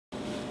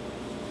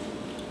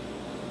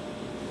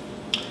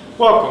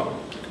Welcome.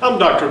 I'm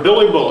Dr.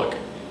 Billy Bullock,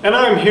 and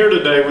I'm here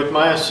today with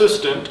my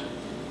assistant,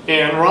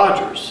 Ann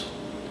Rogers.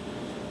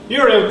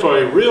 You're in for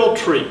a real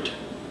treat.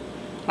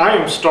 I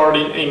am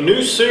starting a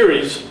new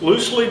series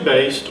loosely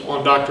based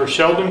on Dr.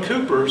 Sheldon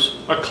Cooper's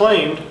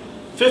acclaimed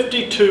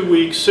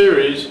 52-week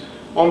series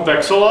on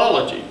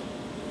vexillology.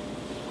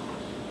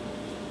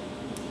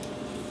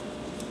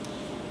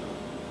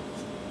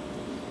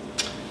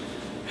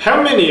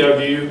 How many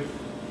of you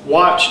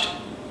watched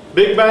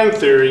Big Bang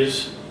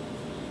Theory's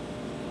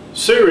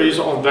series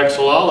on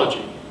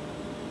vexillology?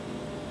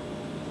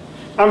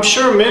 I'm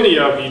sure many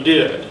of you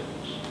did.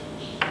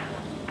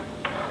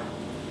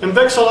 And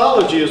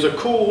vexillology is a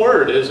cool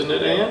word, isn't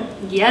it, Ann?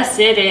 Yes,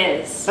 it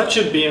is. That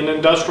should be an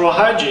industrial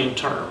hygiene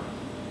term.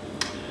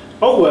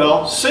 Oh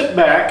well, sit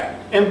back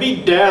and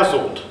be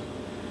dazzled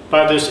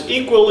by this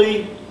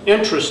equally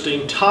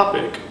interesting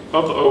topic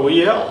of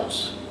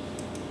OELs.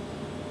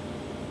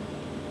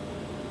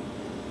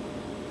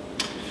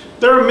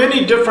 There are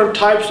many different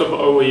types of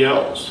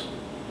OELs.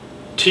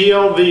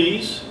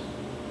 TLVs,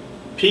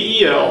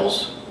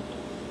 PELs,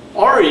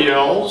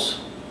 RELs,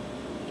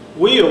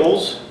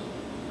 wheels,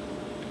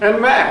 and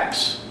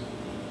MACs.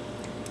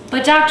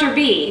 But Dr.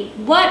 B,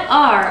 what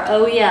are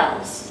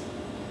OELs?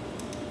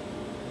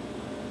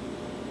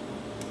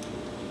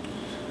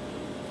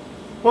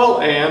 Well,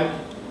 Ann,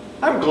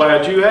 I'm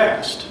glad you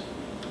asked.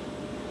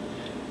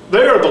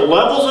 They are the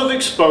levels of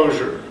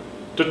exposure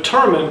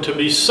determined to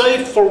be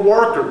safe for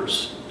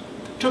workers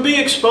to be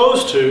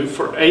exposed to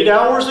for 8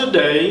 hours a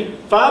day,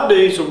 5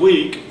 days a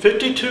week,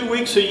 52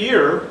 weeks a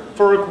year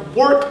for a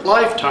work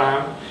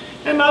lifetime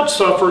and not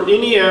suffer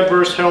any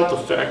adverse health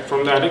effect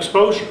from that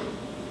exposure.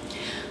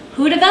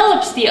 Who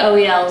develops the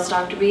OELs,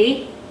 Dr.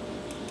 B?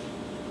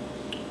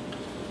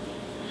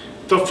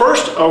 The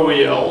first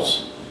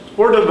OELs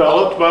were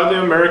developed by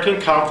the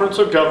American Conference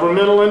of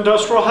Governmental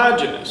Industrial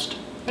Hygienists,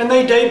 and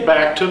they date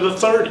back to the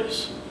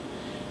 30s.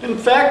 In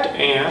fact,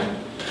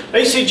 Ann,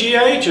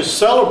 ACGH is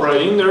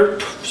celebrating their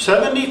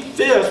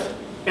 75th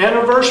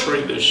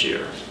anniversary this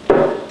year.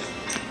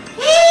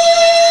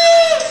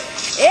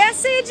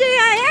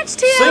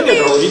 S-E-G-I-H-T-L-V, Sing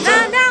it, Aretha.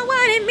 find out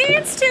what it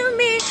means to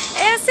me.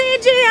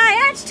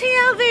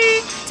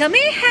 S-E-G-I-H-T-L-V, tell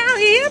me how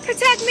you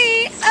protect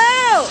me.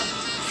 Oh,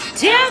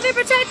 TLV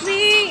protect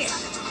me.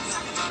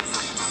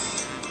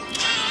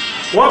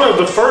 One of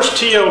the first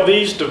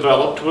TLVs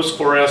developed was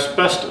for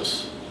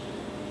asbestos.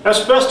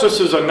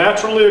 Asbestos is a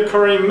naturally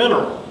occurring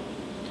mineral.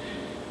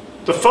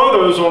 The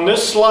photos on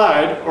this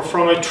slide are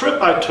from a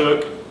trip I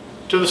took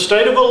to the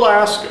state of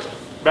Alaska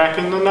back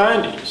in the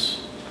 90s.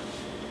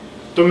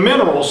 The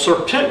mineral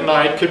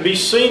serpentinite could be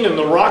seen in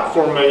the rock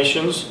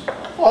formations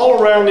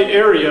all around the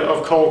area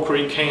of Coal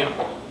Creek Camp.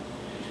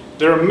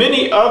 There are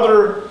many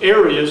other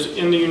areas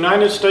in the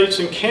United States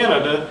and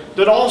Canada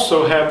that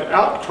also have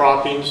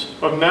outcroppings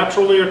of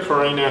naturally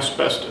occurring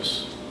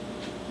asbestos.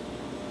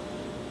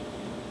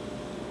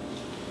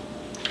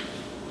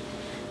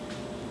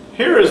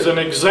 Here is an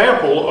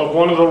example of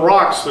one of the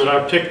rocks that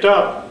I picked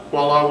up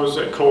while I was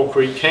at Coal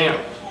Creek Camp.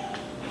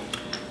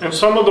 And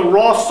some of the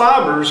raw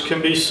fibers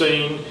can be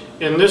seen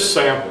in this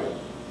sample.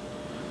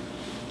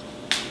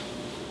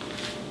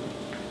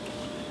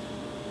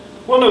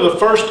 One of the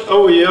first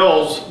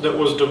OELs that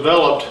was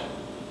developed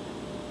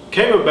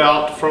came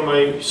about from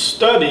a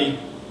study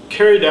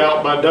carried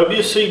out by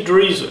W.C.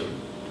 Dreesen.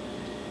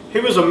 He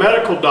was a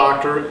medical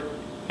doctor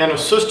and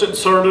assistant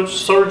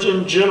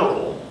surgeon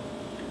general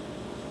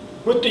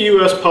with the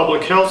U.S.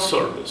 Public Health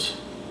Service.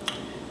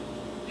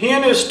 He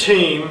and his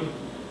team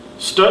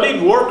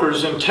studied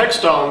workers in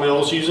textile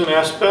mills using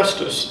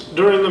asbestos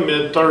during the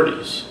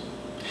mid-30s.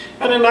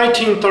 And in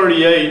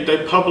 1938,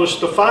 they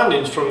published the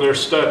findings from their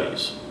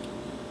studies.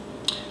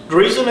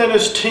 Dreesen and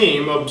his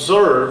team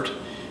observed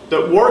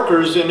that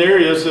workers in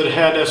areas that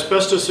had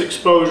asbestos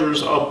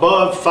exposures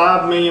above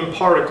 5 million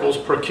particles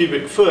per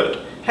cubic foot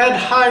had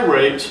high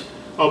rates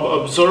of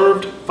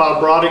observed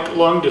fibrotic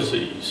lung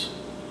disease.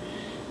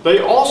 They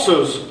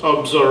also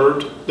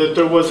observed that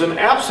there was an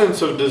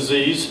absence of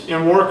disease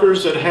in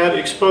workers that had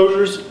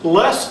exposures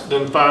less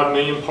than 5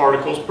 million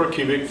particles per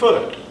cubic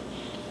foot.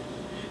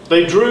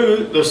 They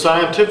drew the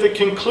scientific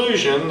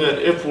conclusion that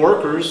if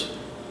workers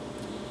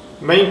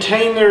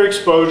maintain their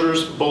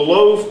exposures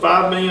below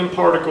 5 million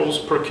particles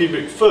per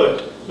cubic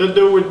foot, that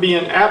there would be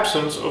an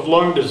absence of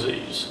lung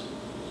disease.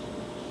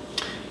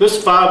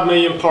 This 5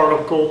 million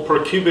particle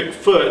per cubic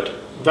foot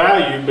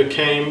value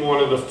became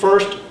one of the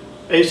first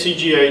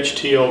ACGH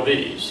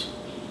TLVs.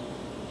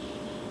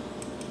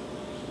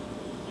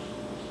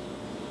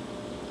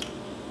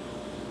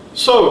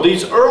 So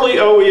these early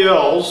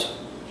OELs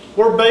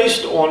were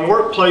based on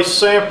workplace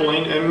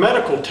sampling and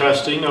medical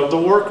testing of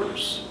the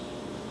workers.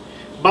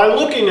 By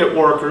looking at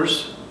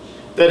workers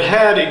that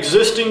had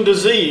existing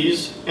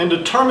disease and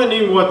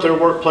determining what their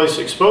workplace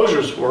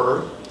exposures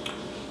were,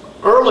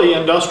 early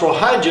industrial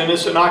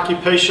hygienists and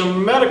occupational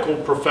medical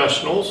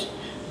professionals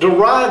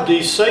derived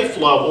these safe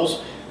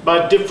levels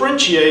by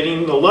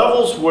differentiating the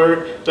levels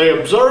where they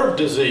observed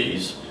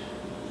disease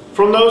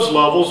from those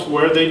levels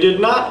where they did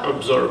not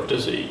observe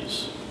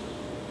disease.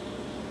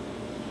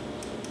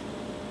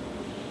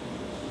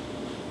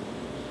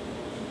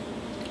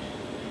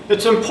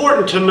 It's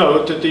important to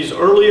note that these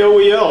early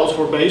OELs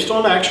were based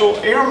on actual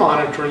air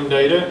monitoring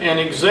data and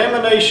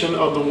examination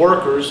of the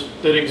workers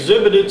that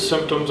exhibited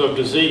symptoms of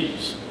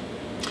disease.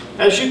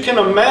 As you can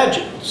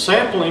imagine,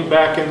 sampling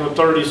back in the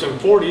 30s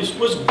and 40s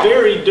was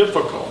very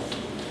difficult.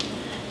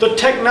 The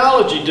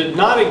technology did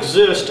not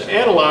exist to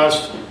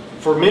analyze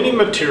for many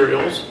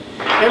materials,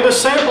 and the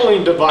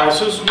sampling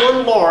devices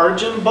were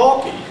large and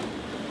bulky,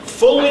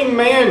 fully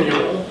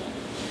manual,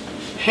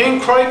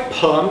 hand crank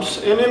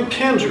pumps and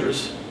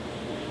impingers,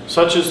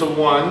 such as the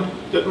one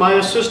that my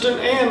assistant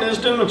Ann is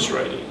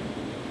demonstrating.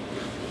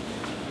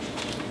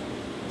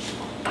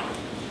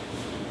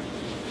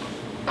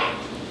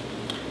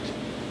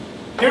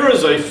 Here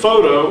is a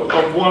photo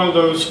of one of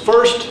those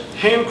first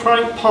hand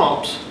crank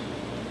pumps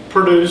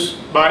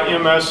produced by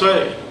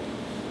MSA.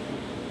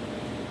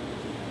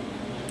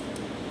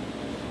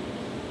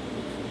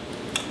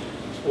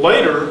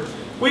 Later,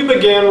 we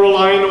began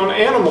relying on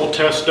animal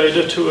test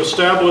data to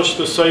establish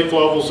the safe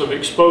levels of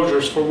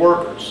exposures for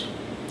workers.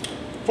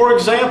 For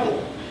example,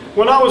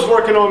 when I was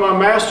working on my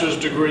master's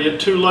degree at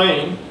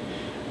Tulane,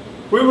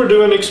 we were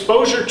doing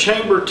exposure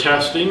chamber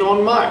testing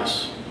on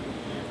mice.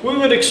 We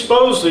would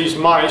expose these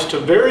mice to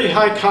very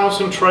high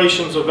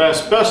concentrations of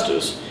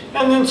asbestos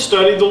and then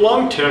study the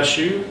lung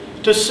tissue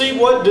to see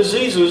what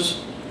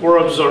diseases were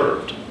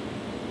observed.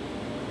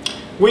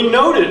 We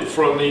noted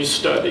from these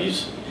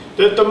studies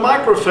that the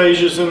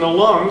macrophages in the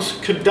lungs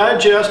could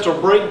digest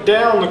or break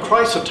down the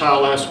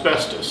chrysotile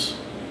asbestos,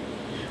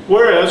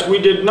 whereas we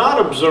did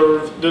not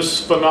observe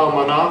this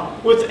phenomena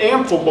with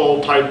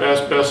amphibole type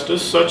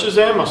asbestos such as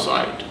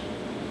amosite.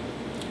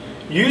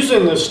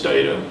 Using this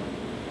data,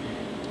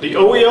 the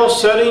OEL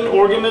setting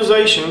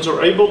organizations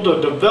are able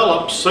to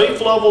develop safe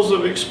levels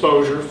of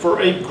exposure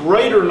for a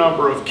greater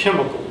number of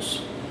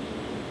chemicals.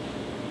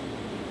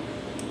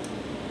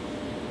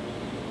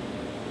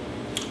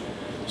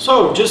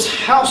 So, just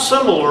how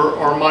similar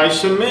are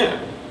mice and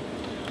men?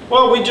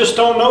 Well, we just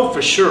don't know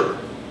for sure.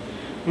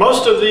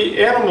 Most of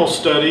the animal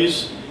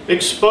studies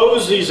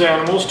expose these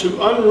animals to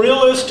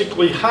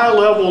unrealistically high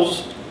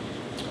levels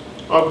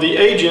of the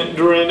agent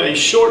during a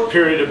short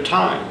period of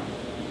time.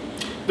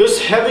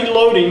 This heavy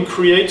loading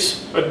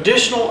creates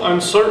additional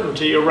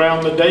uncertainty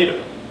around the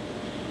data.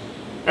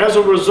 As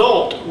a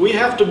result, we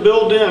have to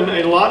build in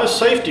a lot of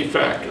safety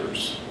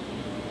factors.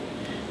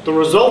 The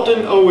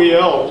resultant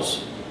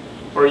OELs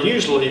are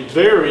usually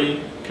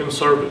very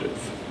conservative.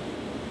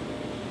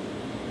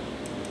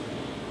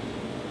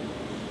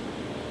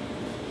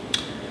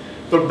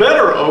 The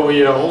better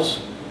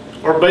OELs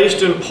are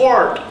based in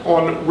part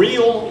on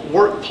real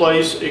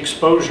workplace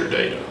exposure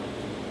data.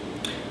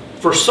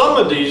 For some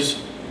of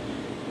these,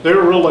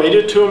 they're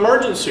related to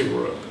emergency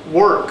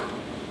work,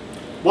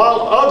 while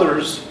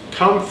others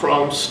come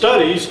from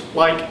studies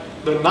like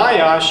the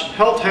NIOSH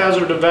health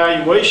hazard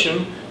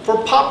evaluation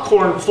for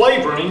popcorn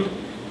flavoring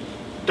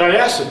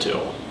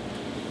diacetyl.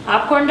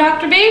 Popcorn,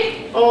 Dr.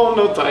 B? Oh,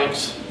 no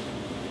thanks.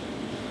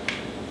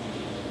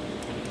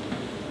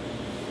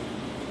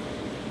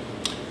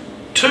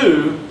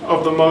 Two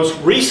of the most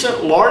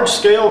recent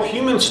large-scale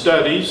human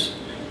studies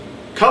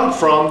come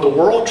from the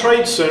World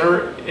Trade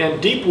Center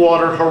and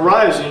Deepwater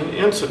Horizon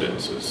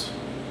incidences.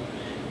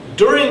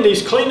 During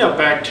these cleanup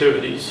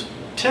activities,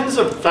 tens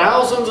of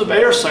thousands of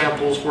air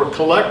samples were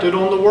collected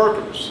on the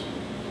workers.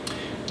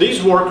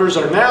 These workers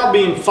are now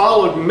being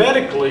followed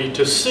medically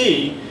to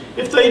see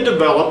if they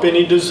develop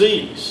any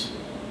disease.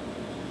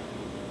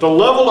 The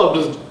level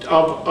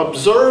of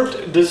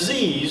observed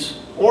disease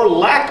or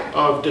lack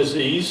of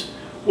disease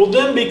will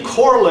then be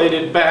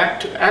correlated back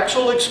to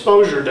actual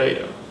exposure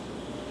data.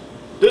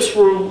 This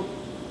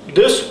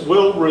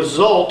will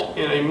result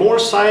in a more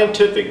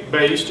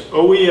scientific-based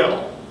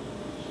OEL.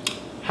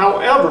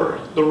 However,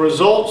 the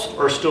results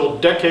are still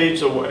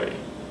decades away.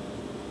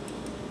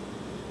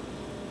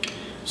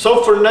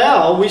 So for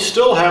now, we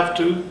still have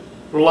to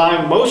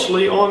rely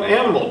mostly on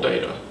animal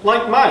data,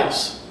 like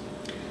mice.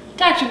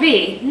 Dr.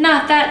 B,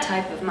 not that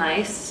type of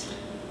mice.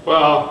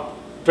 Well,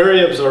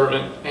 very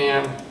observant,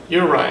 and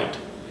you're right.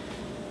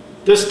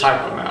 This type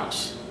of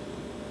mouse.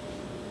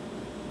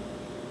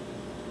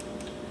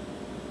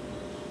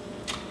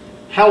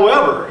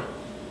 However,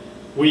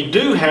 we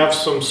do have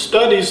some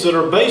studies that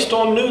are based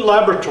on new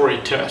laboratory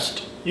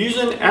tests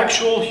using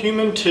actual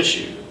human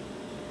tissue.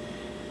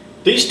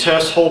 These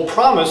tests hold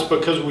promise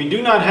because we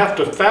do not have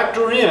to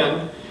factor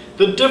in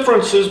the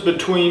differences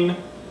between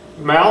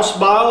mouse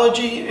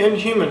biology and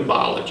human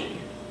biology.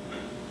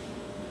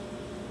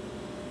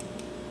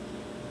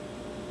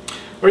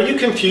 Are you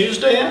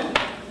confused, Ann?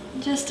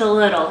 Just a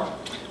little.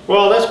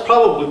 Well, that's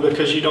probably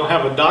because you don't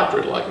have a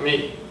doctorate like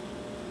me.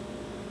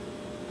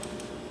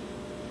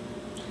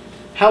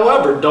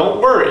 However,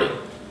 don't worry.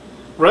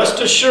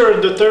 Rest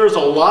assured that there is a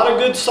lot of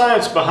good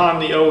science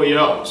behind the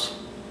OELs.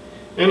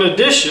 In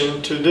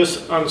addition to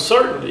this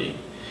uncertainty,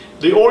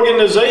 the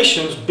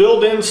organizations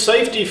build in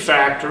safety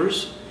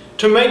factors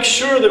to make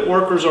sure that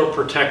workers are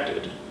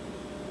protected.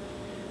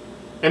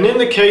 And in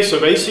the case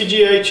of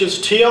ACGH's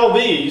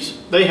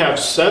TLVs, they have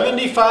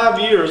 75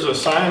 years of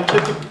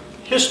scientific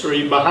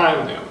history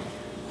behind them.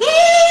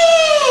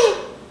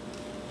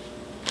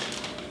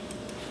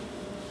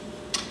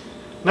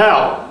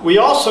 Now, we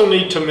also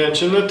need to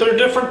mention that there are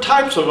different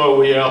types of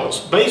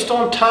OELs based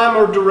on time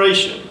or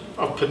duration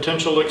of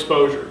potential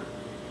exposure.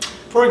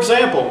 For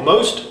example,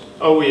 most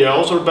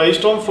OELs are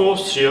based on full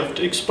shift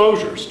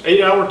exposures,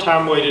 8-hour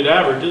time weighted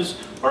averages,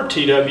 or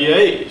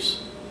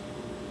TWAs.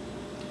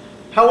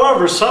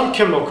 However, some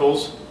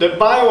chemicals that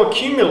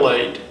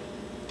bioaccumulate,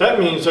 that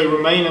means they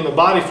remain in the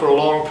body for a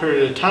long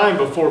period of time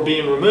before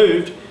being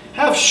removed,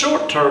 have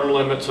short-term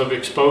limits of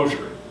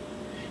exposure.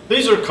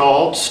 These are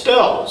called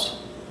STELs,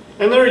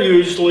 and they're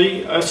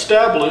usually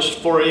established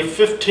for a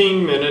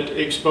 15-minute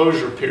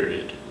exposure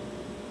period.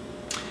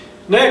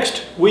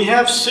 Next, we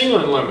have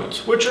ceiling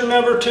limits, which are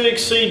never to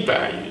exceed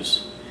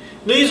values.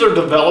 These are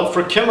developed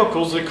for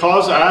chemicals that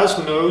cause eyes,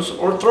 nose,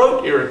 or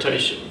throat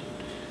irritation.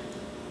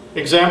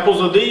 Examples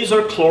of these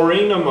are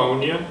chlorine,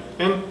 ammonia,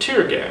 and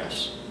tear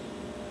gas.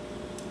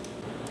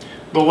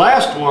 The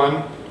last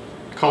one,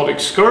 called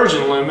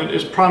excursion limit,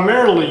 is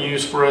primarily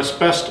used for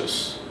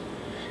asbestos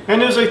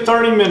and is a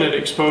 30-minute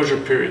exposure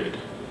period.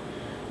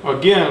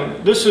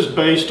 Again, this is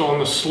based on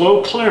the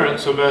slow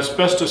clearance of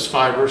asbestos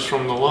fibers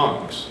from the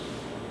lungs.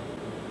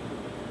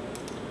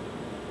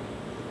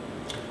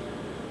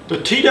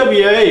 The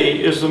TWA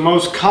is the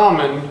most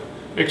common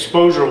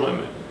exposure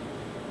limit.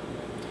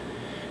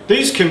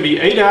 These can be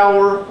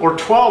 8-hour or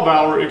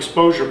 12-hour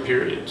exposure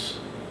periods.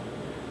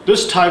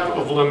 This type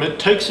of limit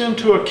takes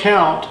into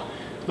account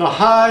the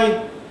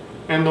high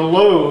and the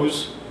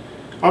lows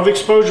of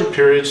exposure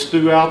periods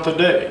throughout the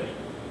day.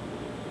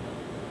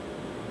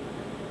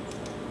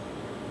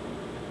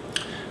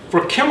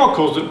 For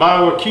chemicals that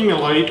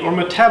bioaccumulate or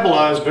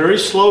metabolize very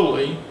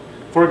slowly,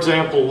 for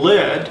example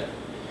lead,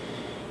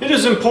 it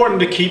is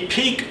important to keep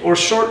peak or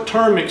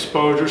short-term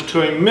exposures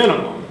to a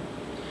minimum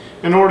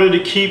in order to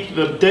keep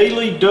the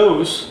daily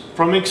dose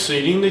from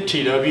exceeding the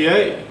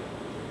TWA.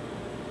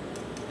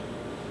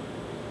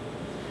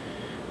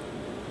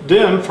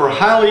 Then, for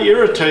highly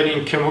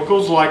irritating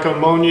chemicals like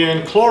ammonia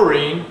and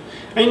chlorine,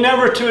 a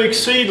never to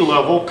exceed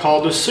level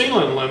called the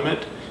ceiling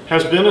limit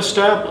has been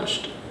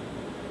established.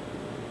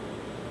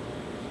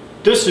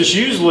 This is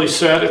usually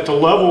set at the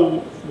level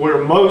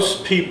where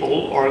most people,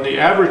 or the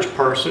average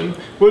person,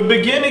 would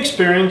begin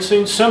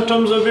experiencing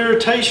symptoms of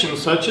irritation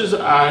such as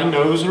eye,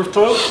 nose, or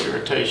throat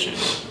irritation,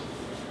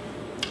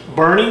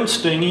 burning,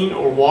 stinging,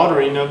 or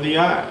watering of the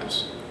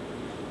eyes.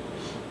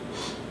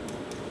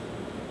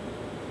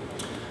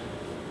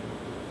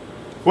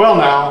 Well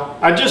now,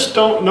 I just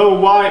don't know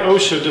why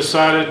OSHA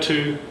decided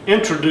to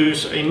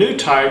introduce a new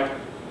type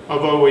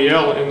of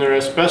OEL in their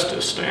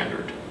asbestos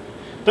standard.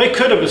 They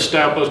could have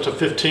established a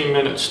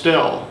 15-minute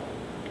STEL,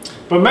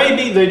 but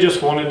maybe they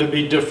just wanted to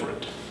be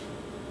different.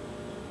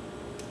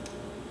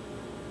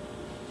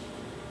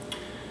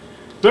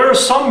 There are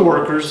some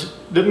workers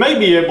that may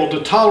be able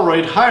to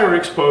tolerate higher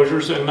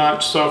exposures and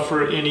not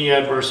suffer any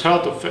adverse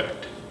health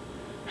effect.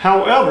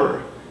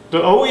 However,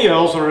 the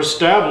OELs are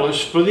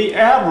established for the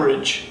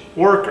average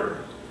worker,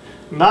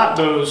 not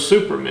those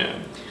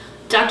supermen.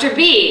 Dr.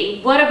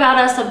 B, what about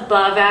us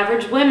above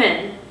average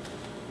women?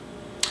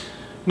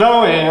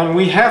 No, Anne,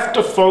 we have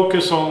to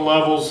focus on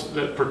levels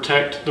that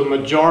protect the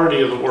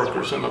majority of the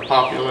workers in the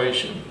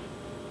population.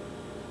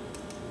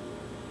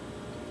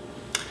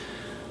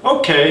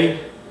 Okay,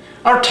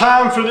 our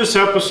time for this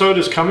episode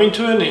is coming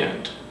to an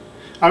end.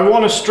 I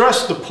want to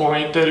stress the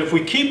point that if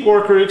we keep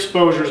worker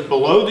exposures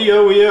below the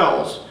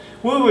OELs,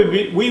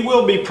 we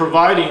will be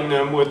providing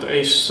them with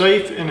a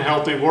safe and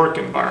healthy work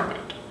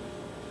environment.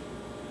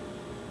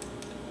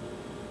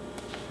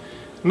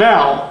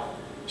 Now,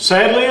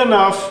 sadly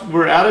enough,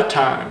 we're out of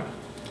time.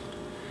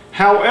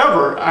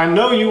 However, I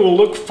know you will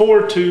look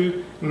forward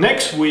to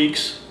next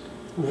week's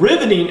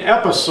riveting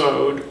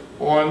episode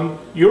on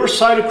your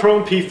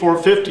cytochrome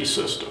P450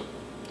 system.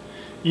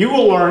 You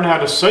will learn how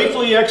to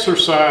safely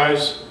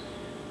exercise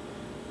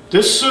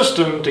this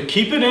system to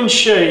keep it in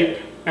shape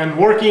and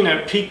working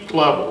at peak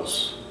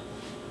levels.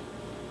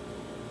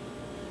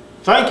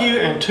 Thank you,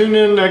 and tune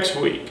in next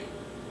week.